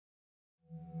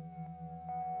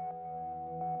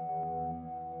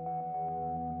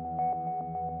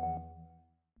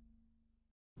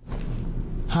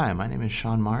Hi, my name is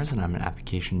Sean Mars and I'm an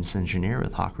applications engineer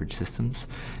with Hawkridge Systems,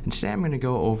 and today I'm going to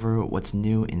go over what's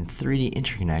new in 3D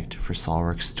Interconnect for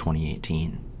SolidWorks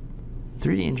 2018.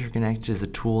 3D Interconnect is a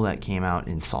tool that came out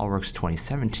in SolidWorks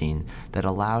 2017 that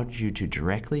allowed you to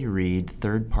directly read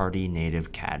third-party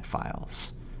native CAD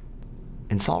files.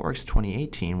 In SolidWorks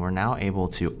 2018, we're now able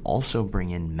to also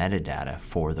bring in metadata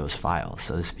for those files.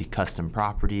 So this would be custom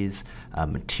properties,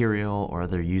 material, or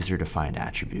other user-defined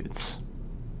attributes.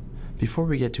 Before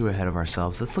we get too ahead of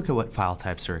ourselves, let's look at what file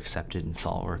types are accepted in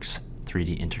SolidWorks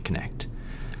 3D Interconnect.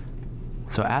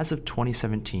 So as of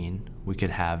 2017, we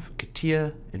could have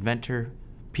CATIA, Inventor,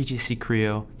 PTC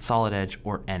Creo, Solid Edge,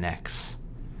 or NX.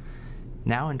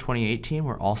 Now in 2018,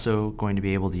 we're also going to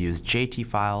be able to use JT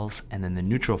files and then the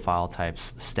neutral file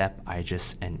types STEP,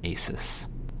 IGES, and ASYS.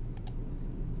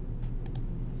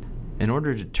 In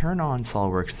order to turn on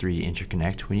SolidWorks 3D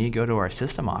Interconnect, we need to go to our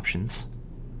system options,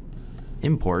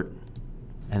 import,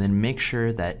 and then make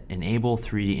sure that Enable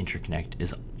 3D Interconnect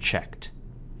is checked.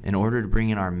 In order to bring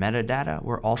in our metadata,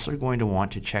 we're also going to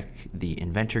want to check the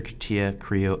Inventor, CATIA,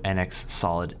 Creo, NX,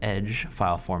 Solid Edge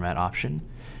file format option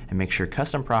and make sure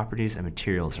custom properties and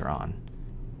materials are on.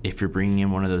 If you're bringing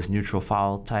in one of those neutral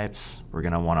file types, we're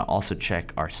going to want to also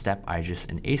check our STEP, IGES,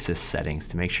 and ASYS settings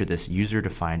to make sure this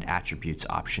user-defined attributes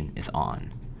option is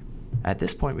on. At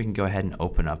this point, we can go ahead and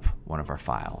open up one of our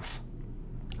files.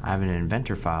 I have an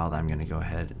Inventor file that I'm going to go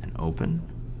ahead and open.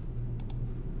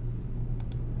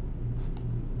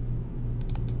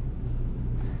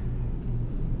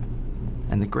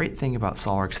 And the great thing about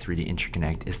SolidWorks 3D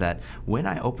Interconnect is that when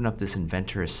I open up this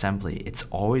Inventor assembly, it's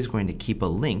always going to keep a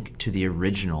link to the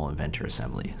original Inventor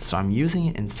assembly. So I'm using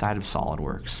it inside of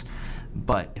SolidWorks.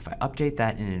 But if I update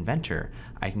that in Inventor,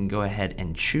 I can go ahead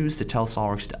and choose to tell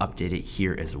SolidWorks to update it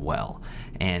here as well.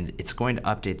 And it's going to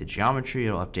update the geometry,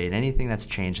 it'll update anything that's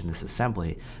changed in this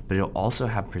assembly, but it'll also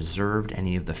have preserved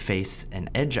any of the face and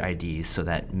edge IDs so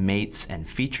that mates and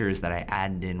features that I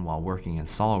added in while working in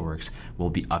SolidWorks will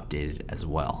be updated as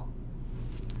well.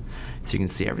 So you can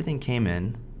see everything came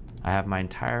in. I have my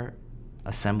entire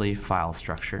assembly file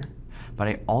structure, but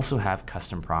I also have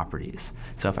custom properties.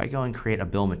 So if I go and create a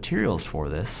bill of materials for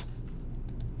this,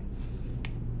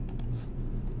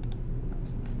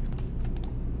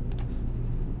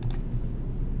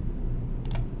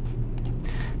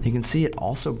 you can see it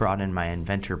also brought in my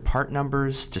Inventor part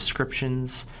numbers,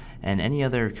 descriptions, and any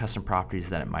other custom properties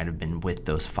that it might have been with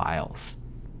those files.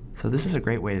 So this is a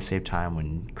great way to save time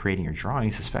when creating your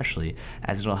drawings, especially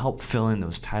as it'll help fill in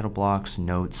those title blocks,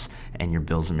 notes, and your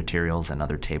bills of materials and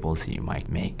other tables that you might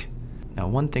make. Now,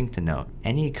 one thing to note,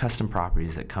 any custom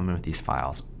properties that come in with these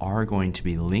files are going to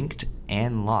be linked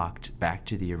and locked back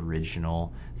to the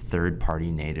original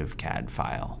third-party native CAD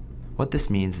file. What this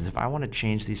means is if I want to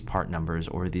change these part numbers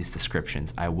or these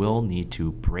descriptions, I will need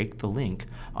to break the link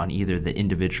on either the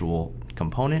individual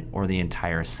component or the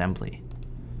entire assembly.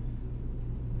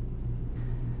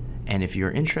 And if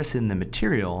you're interested in the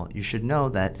material, you should know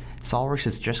that SolidWorks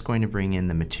is just going to bring in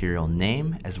the material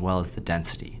name as well as the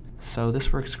density. So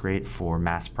this works great for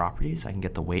mass properties. I can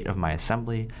get the weight of my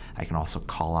assembly. I can also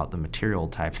call out the material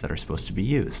types that are supposed to be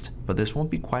used. But this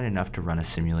won't be quite enough to run a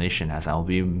simulation as I'll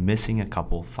be missing a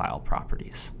couple file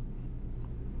properties.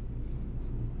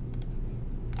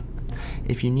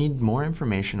 If you need more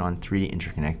information on 3D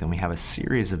Interconnect, then we have a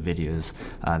series of videos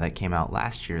that came out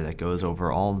last year that goes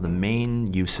over all of the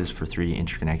main uses for 3D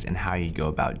Interconnect and how you go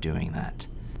about doing that.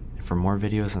 For more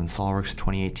videos on SolidWorks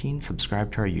 2018,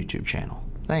 subscribe to our YouTube channel.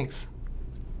 Thanks!